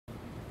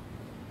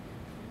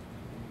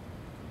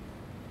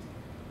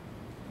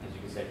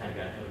see I kind of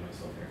got ahead of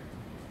myself here.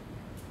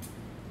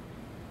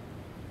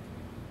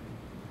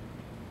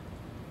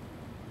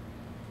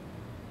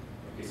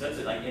 Okay, so that's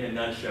it, like in a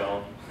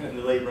nutshell, the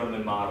late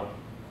Roman model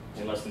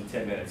in less than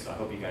 10 minutes, so I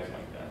hope you guys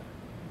like that.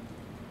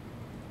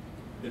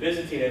 The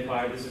Byzantine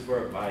Empire, this is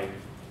where my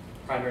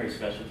primary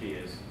specialty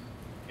is,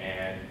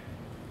 and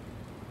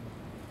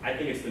I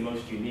think it's the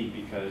most unique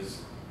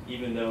because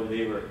even though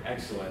they were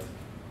excellent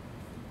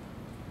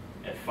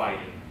at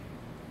fighting,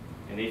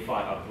 and they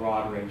fought a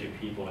broad range of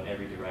people in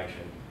every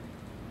direction,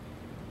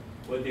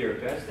 what they were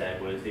best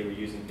at was they always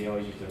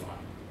used their mind.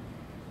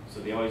 So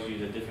they always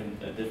used a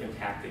different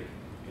tactic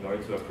in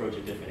order to approach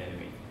a different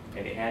enemy.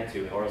 And they had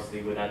to, or else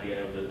they would not be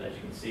able to, as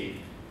you can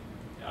see,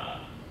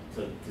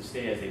 to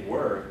stay as they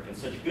were in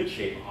such good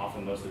shape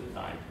often most of the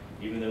time,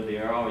 even though they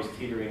are always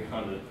teetering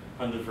on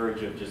the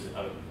verge of just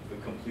a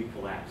complete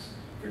collapse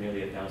for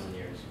nearly 1,000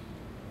 years.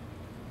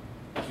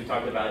 As we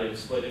talked about, it was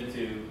split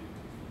into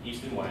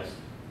East and West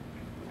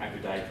after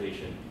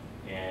Diocletian,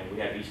 and we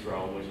have East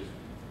Rome, which is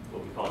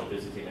what we call the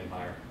Byzantine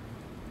Empire.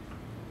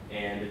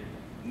 And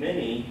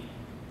many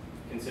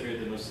consider it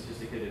the most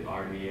sophisticated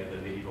army of the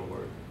medieval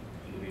world,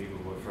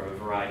 for a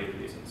variety of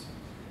reasons.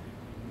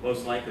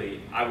 Most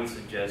likely, I would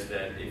suggest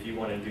that if you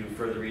want to do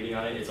further reading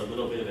on it, it's a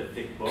little bit of a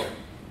thick book.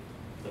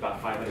 It's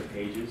about 500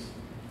 pages,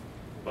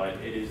 but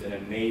it is an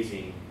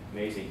amazing,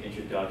 amazing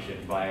introduction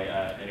by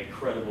an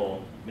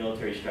incredible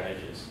military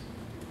strategist.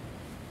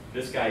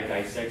 This guy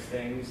dissects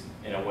things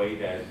in a way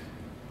that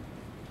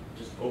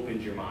just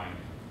opens your mind,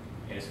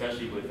 and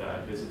especially with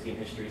Byzantine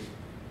history,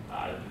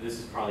 this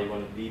is probably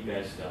one of the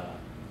best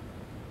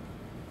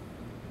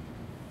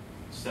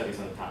studies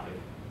on the topic.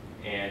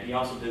 And he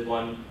also did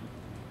one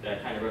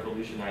that kind of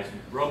revolutionized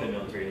Roman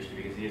military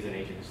history because he is an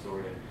ancient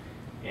historian.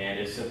 And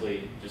it's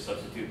simply just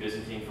substitute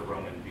Byzantine for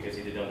Roman because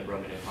he did on the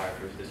Roman Empire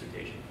for his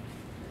dissertation.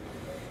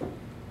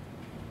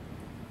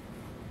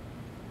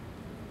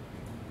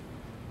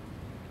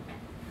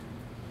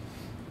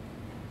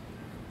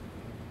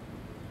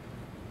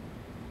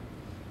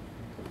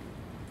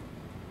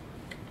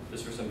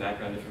 Just for some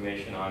background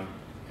information on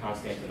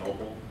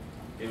Constantinople.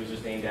 It was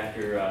just named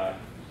after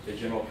the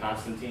General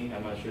Constantine.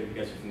 I'm not sure if you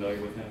guys are familiar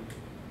with him.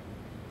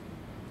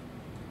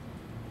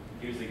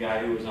 He was the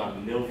guy who was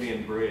on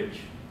Milvian Bridge.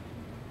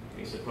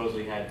 He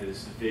supposedly had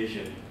this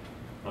vision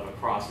of a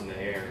cross in the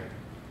air,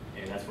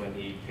 and that's when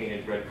he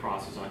painted red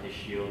crosses on his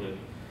shield and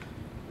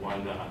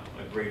won a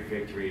great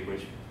victory,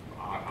 which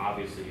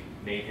obviously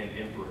made him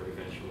emperor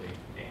eventually.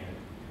 And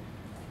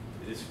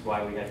this is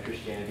why we have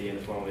Christianity in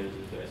the form as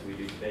we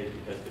do today,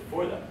 because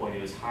before that point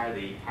it was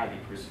highly, highly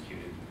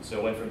persecuted. So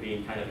it went from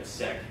being kind of a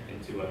sect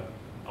into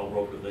a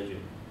world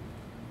religion.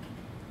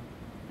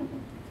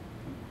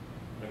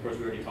 And of course,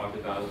 we already talked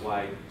about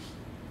why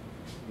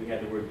we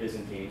had the word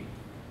Byzantine.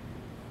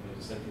 It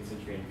was a 17th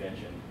century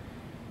invention.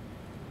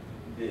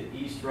 The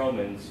East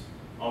Romans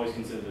always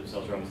considered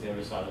themselves Romans. They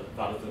never thought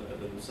of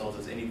themselves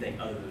as anything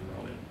other than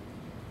Roman.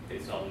 They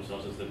saw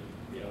themselves as the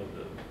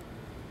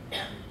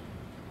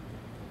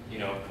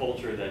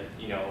culture that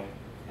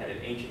had an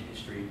ancient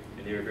history,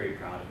 and they were very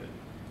proud of it.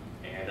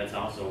 And that's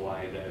also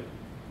why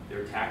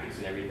their tactics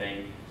and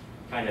everything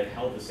kind of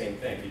held the same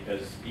thing,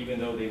 because even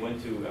though they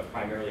went to a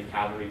primarily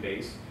cavalry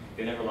base,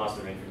 they never lost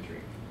their infantry.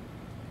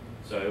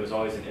 So it was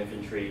always an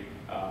infantry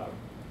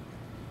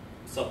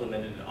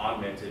supplemented and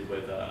augmented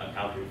with a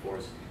cavalry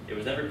force. It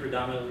was never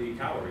predominantly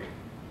cavalry.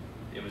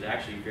 It was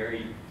actually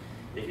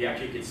if you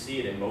actually could see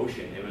it in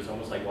motion, it was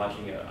almost like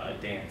watching a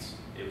dance.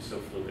 It was so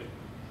fluid.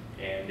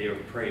 And they were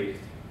praised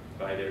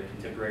by their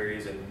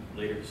contemporaries and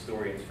later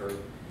historians for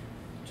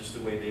just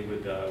the way they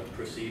would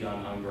proceed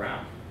on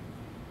ground.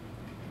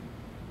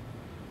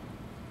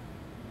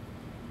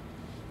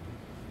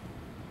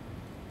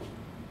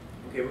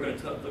 Okay, we're going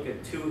to look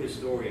at two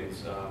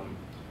historians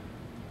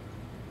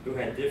who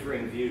had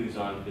differing views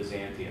on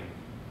Byzantium,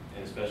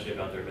 and especially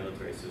about their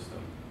military system.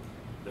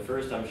 The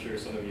first, I'm sure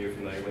some of you are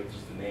familiar with,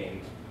 just the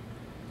name,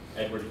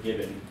 Edward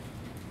Gibbon.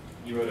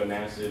 He wrote a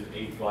massive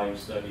 8-volume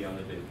study on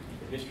the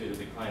history of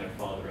the decline and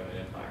fall of the Roman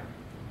Empire.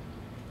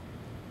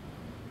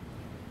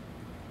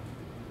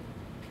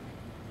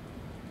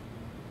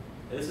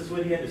 And this is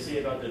what he had to say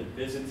about the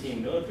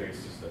Byzantine military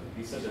system.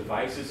 He said the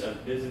vices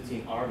of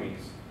Byzantine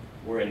armies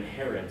were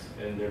inherent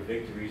and their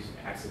victories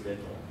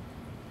accidental.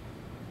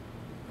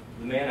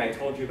 The man I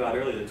told you about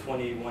earlier, the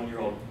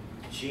 21-year-old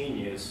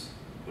genius,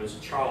 was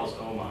Charles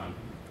Oman.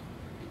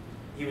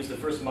 He was the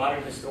first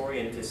modern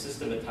historian to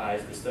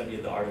systematize the study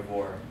of the art of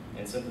war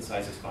and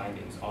synthesize his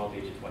findings, all at the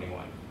age of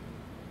 21.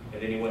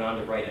 And then he went on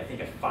to write, I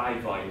think, a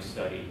 5-volume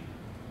study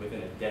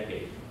within a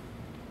decade,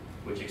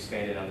 which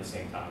expanded on the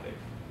same topic.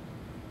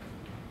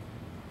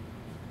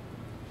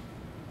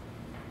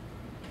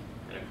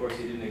 And of course,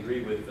 he didn't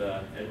agree with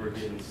Edward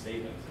Gibbon's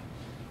statement.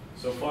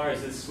 So far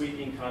as this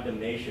sweeping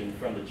condemnation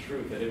from the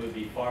truth that it would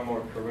be far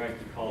more correct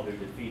to call their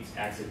defeats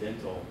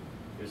accidental,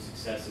 their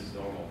successes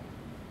normal.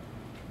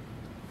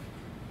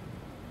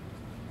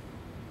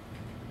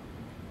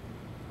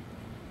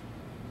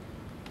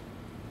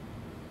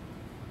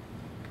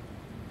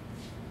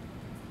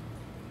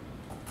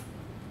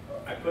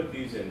 put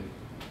these in,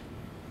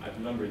 I've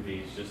numbered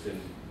these just in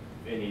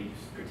any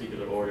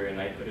particular order, and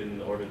I put it in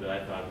the order that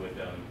I thought would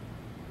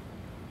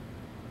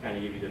kind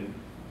of give you the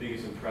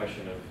biggest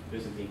impression of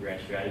Byzantine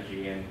grand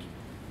strategy. And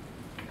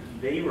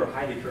they were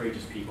highly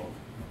courageous people.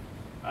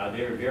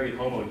 They were very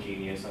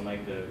homogeneous,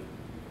 unlike the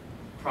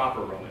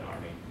proper Roman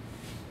army.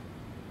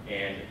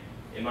 And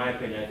in my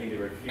opinion, I think there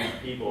were few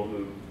people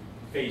who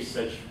faced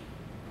such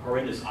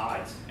horrendous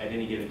odds at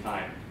any given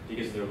time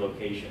because of their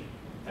location.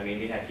 I mean,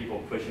 they had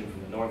people pushing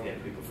from the north, they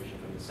had people pushing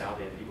from the south,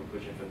 they had people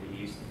pushing from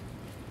the east.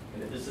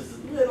 And this is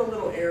this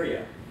little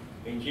area.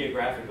 I mean,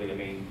 geographically, I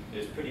mean,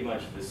 it's pretty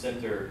much the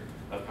center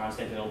of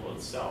Constantinople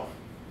itself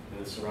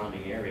and the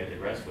surrounding area. The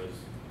rest was,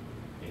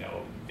 you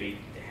know, they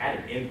had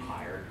an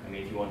empire. I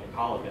mean, if you want to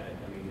call it that.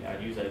 I mean,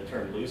 I'd use that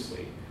term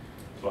loosely.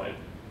 But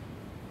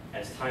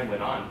as time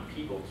went on,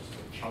 people just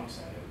took chunks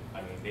at it.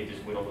 I mean, they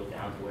just whittled it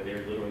down to where they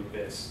were literally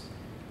this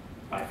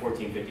by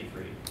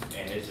 1453.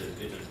 And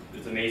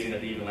it's amazing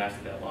that they even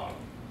lasted that long.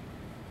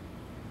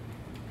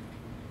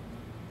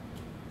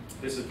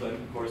 Discipline,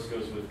 of course,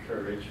 goes with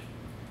courage.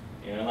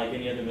 And unlike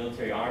any other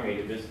military army,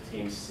 the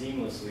Byzantines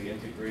seamlessly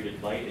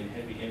integrated light and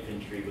heavy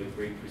infantry with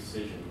great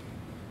precision.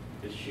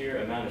 The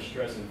sheer amount of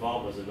stress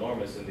involved was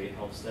enormous, and they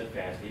held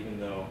steadfast, even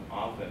though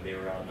often they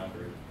were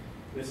outnumbered.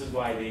 This is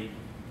why they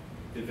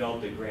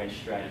developed a grand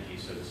strategy,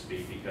 so to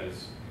speak,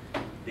 because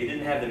they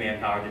didn't have the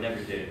manpower, they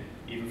never did,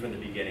 even from the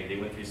beginning. They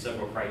went through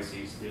several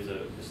crises. There's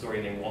a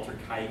historian named Walter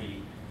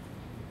Kaigi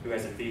who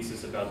has a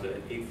thesis about the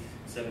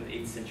 7th,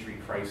 8th century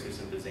crisis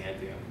in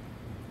Byzantium.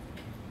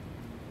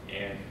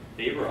 And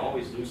they were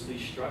always loosely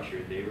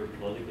structured. They were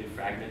politically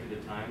fragmented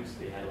at times.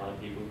 They had a lot of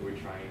people who were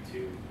trying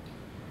to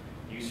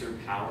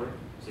usurp power,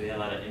 so they had a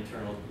lot of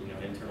internal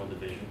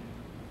division.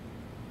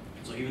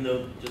 So even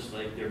though just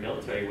like their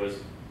military was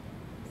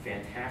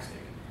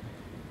fantastic,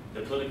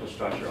 the political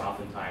structure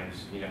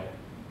oftentimes,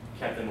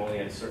 kept them only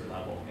at a certain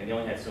level, and they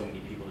only had so many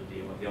people to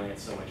deal with. They only had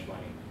so much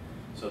money,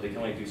 so they could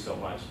only do so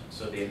much.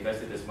 So they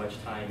invested as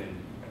much time and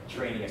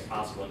training as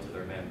possible into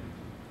their men.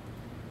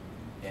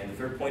 And the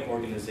third point,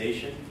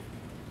 organization.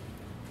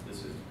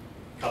 This is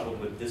coupled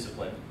with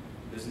discipline.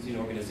 Byzantine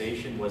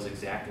organization was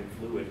exact and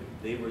fluid.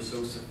 They were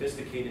so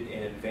sophisticated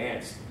and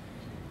advanced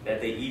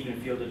that they even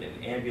fielded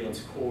an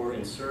ambulance corps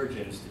and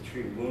surgeons to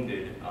treat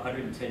wounded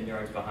 110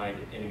 yards behind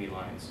enemy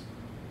lines.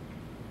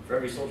 For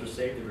every soldier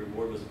saved, the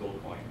reward was a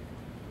gold coin.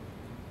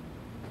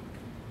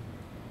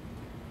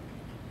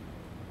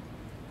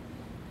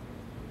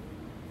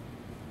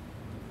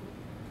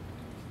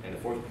 And the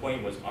fourth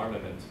point was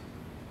armament,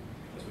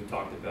 as we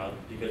talked about,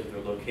 because of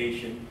their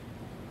location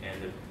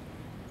and the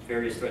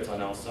various threats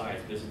on all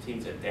sides.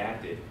 Byzantines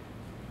adapted,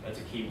 that's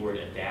a key word,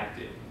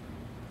 adapted,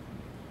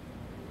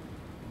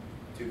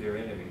 to their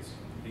enemies,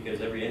 because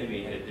every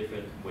enemy had a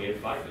different way of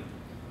fighting.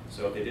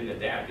 So if they didn't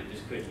adapt, they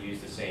just couldn't use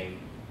the same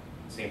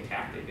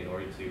tactic in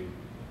order to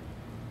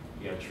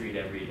treat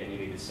every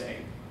enemy the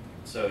same.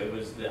 So it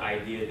was the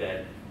idea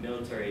that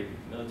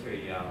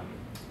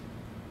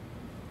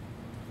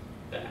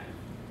that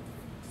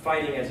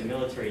fighting as a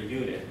military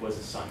unit was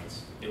a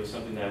science. It was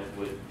something that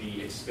would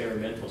be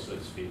experimental, so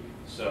to speak.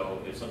 So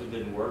if something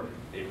didn't work,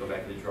 they'd go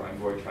back to the drawing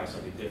board and try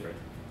something different.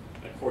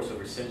 And of course,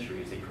 over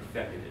centuries, they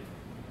perfected it.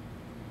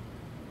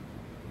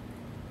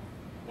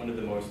 One of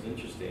the most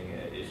interesting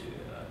issues,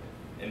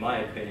 in my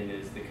opinion,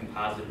 is the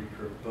composite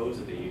recurved bows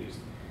that they used.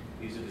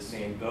 These are the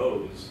same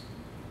bows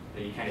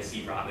that you kind of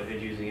see Robin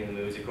Hood using in the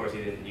movies. Of course,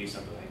 he didn't use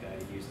something like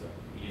that. He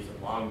used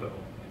a longbow,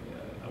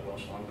 a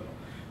Welsh longbow.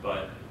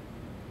 But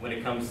when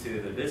it comes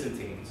to the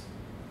Byzantines,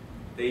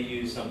 they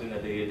used something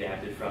that they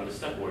adapted from the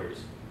steppe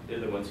warriors. They're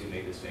the ones who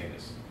made this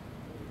famous.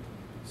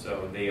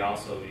 So they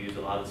also used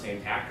a lot of the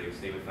same tactics.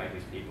 They would fight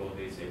these people.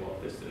 They'd say, well,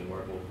 if this didn't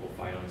work, we'll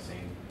fight on the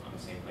same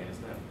plane as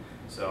them.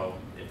 So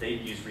if they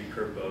use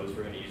recurved bows,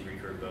 we're going to use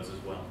recurved bows as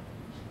well.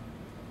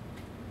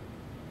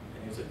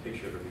 And here's a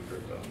picture of a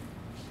recurved bow.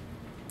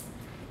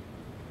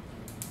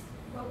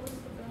 What was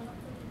the benefit?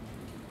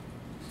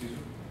 Excuse me?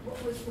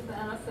 What was the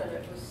benefit?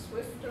 It was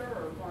swifter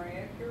or more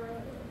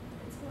accurate?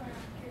 It's more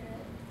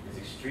accurate. It's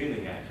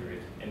extremely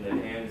accurate in the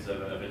hands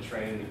of a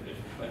trained,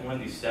 one of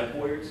these steppe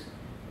warriors.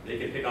 They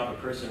could pick off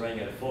a person running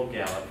at a full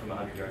gallop from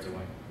 100 yards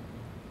away.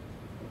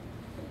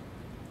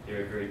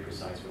 They're very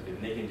precise with it,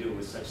 and they can do it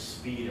with such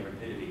speed and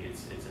rapidity.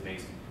 It's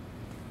amazing.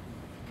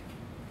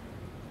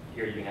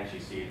 Here you can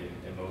actually see it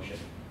in motion.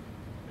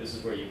 This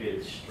is where you get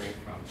its strength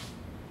from.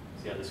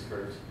 See how this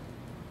curves?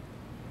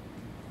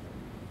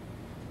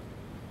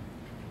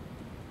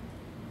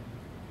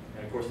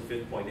 And of course, the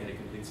fifth point, they had a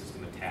complete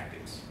system of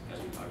tactics, as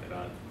we talked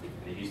about, and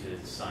they used it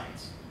as a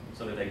science,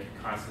 so that they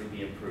could constantly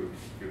be improved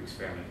through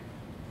experiment.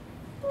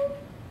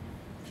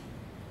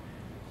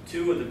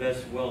 Two of the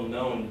best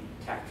well-known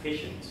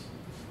tacticians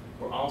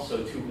were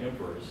also two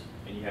emperors,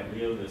 and you have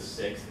Leo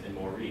VI and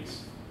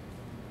Maurice.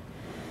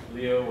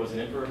 Leo was an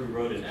emperor who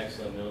wrote an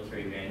excellent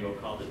military manual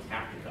called the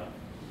Tactica,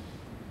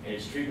 and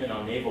its treatment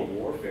on naval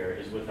warfare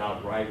is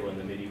without rival in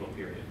the medieval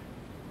period.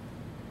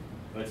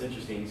 But it's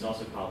interesting, he's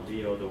also called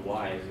Leo the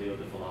Wise, Leo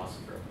the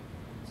Philosopher.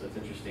 So it's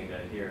interesting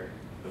that here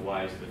the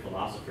wise, the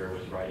philosopher,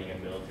 was writing a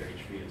military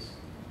treatise.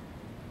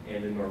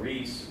 And then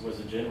Maurice was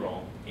a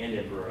general and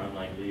emperor,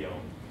 unlike Leo,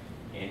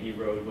 and he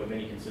wrote what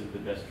many consider the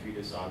best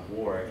treatise on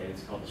war, and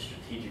it's called the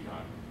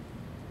Strategicon.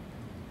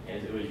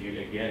 And it was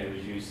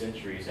used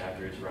centuries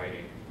after its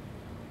writing.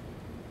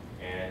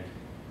 And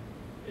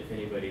if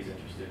anybody's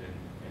interested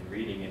in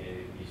reading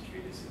any of these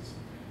treatises,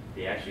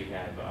 they actually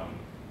have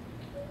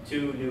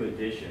 2 new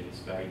editions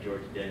by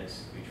George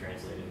Dennis, who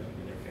translated them,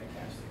 and they're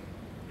fantastic.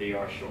 They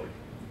are short,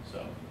 so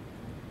you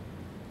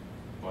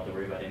don't have to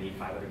worry about any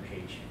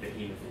 500-page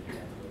behemoth that you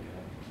have to look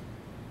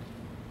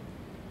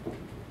at.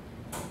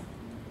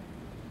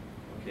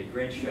 Okay,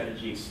 grand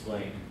strategy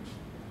explained.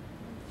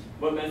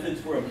 What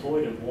methods were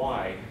employed and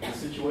why? The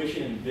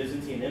situation in the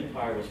Byzantine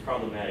Empire was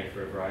problematic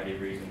for a variety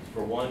of reasons.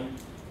 For one,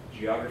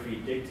 geography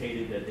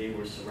dictated that they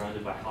were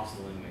surrounded by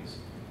hostile enemies.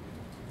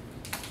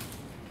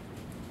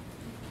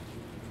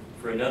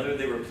 For another,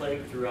 they were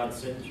plagued throughout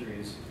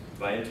centuries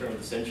by internal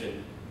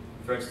dissension,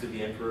 threats to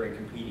the emperor, and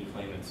competing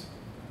claimants.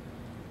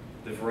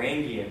 The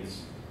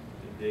Varangians,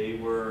 they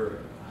were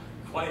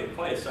quite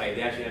a sight.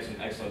 They actually have some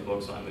excellent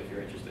books on them if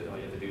you're interested. All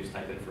you have to do is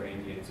type in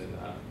Varangians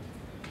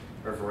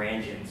or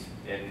Varangians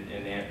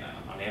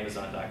on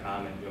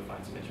Amazon.com, and you'll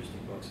find some interesting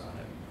books on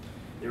it.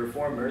 They were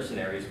foreign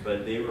mercenaries,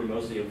 but they were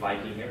mostly of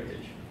Viking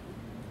heritage.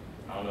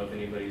 I don't know if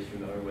anybody's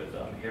familiar with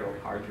Harold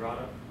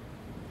Hardrada.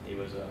 He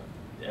was a,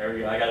 there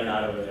we go, I got a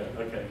nod over there,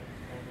 okay.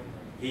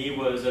 He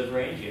was a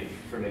Varangian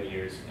for many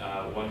years,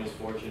 won his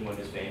fortune, won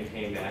his fame,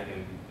 came back,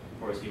 and of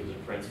course he was a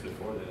prince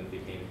before then, and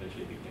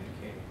eventually became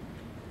a king.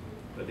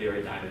 But they were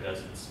a dime a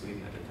dozen in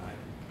Sweden at the time.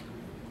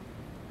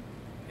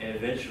 And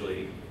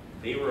eventually,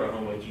 they were a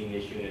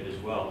homogeneous unit as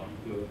well,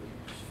 who,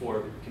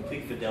 for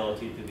complete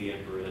fidelity to the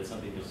emperor. That's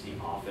something you'll see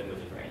often with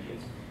the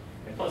Varangians.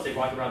 And plus, they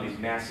walk around these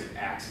massive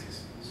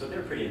axes, so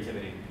they're pretty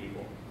intimidating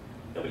people.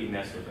 Nobody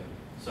messed with them.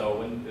 So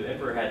when the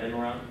emperor had them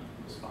around,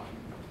 it was fine.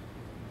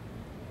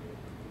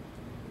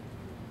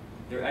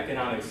 Their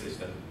economic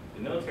system,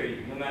 the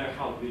military, no matter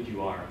how good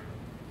you are,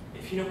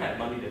 if you don't have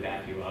money to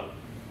back you up,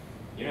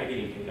 you're not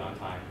getting paid on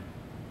time.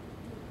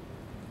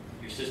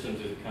 Your systems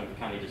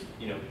kind of just,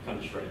 come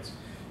to shreds.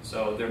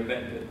 So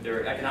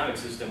their economic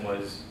system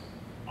was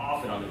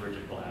often on the verge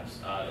of collapse.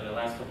 In the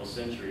last couple of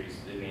centuries,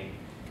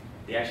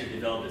 they actually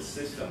developed a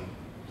system,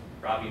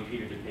 robbing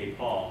Peter to pay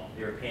Paul.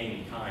 They were paying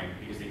in time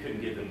because they couldn't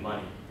give them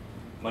money.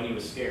 Money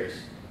was scarce.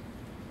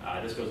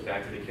 This goes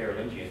back to the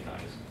Carolingian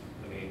times.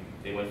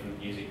 They went from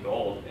using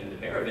gold in the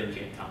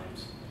Merovingian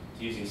times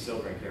to using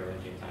silver in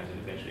Carolingian times, and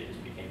eventually it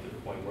just became to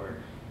the point where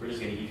we're just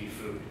going to give you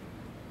food.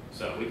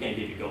 So we can't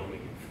give you gold, we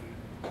give you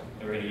food.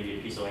 And we're going to give you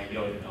a piece of land you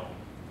don't even own.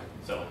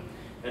 So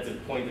that's a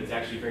point that's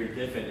actually very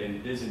different in the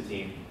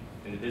Byzantine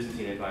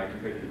Empire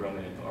compared to the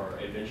Roman or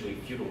eventually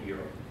feudal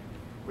Europe,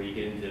 where you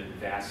get into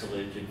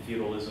vassalage and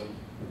feudalism.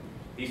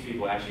 These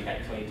people actually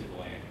had claim to the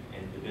land,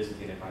 and the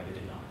Byzantine Empire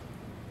did not.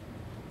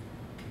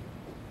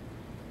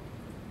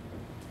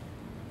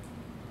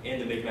 And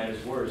to make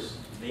matters worse,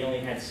 they only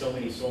had so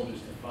many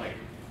soldiers to fight,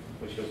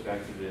 which goes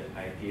back to the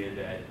idea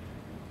that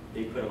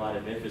they put a lot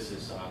of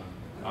emphasis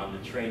on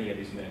the training of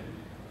these men.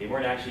 They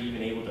weren't actually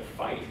even able to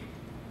fight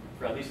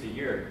for at least a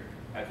year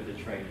after the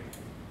training.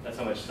 That's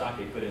how much stock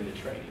they put into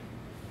training.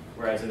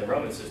 Whereas in the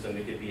Roman system,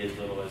 it could be as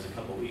little as a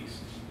couple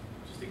weeks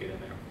just to get in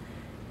there.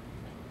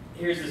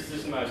 Here's the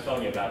system I was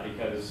telling you about,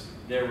 because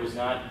there was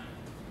not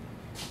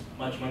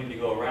much money to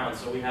go around,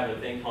 so we have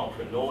a thing called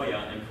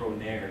pronoia and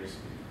pronares.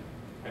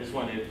 I just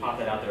wanted to pop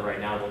that out there right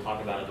now. We'll talk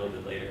about it a little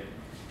bit later.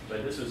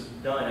 But this was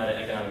done out of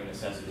economic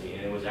necessity,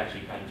 and it was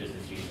actually kind of just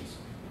a genius.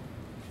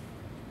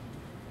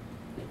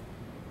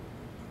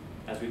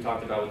 As we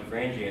talked about with the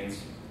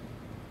Varangians,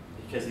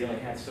 because they only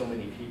had so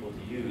many people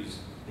to use,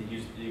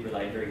 they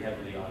relied very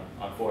heavily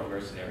on foreign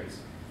mercenaries.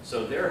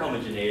 So their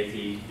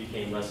homogeneity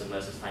became less and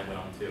less as time went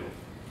on too.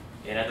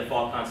 And at the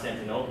fall of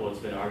Constantinople, it's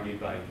been argued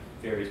by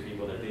various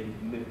people that they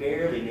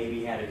barely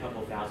maybe had a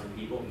couple thousand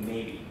people,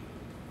 maybe,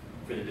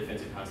 for the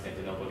defense of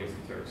Constantinople against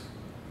the Turks.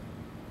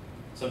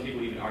 Some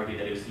people even argue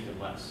that it was even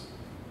less,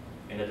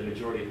 and that the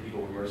majority of the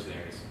people were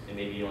mercenaries, and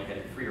maybe you only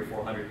had 300 or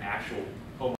 400 actual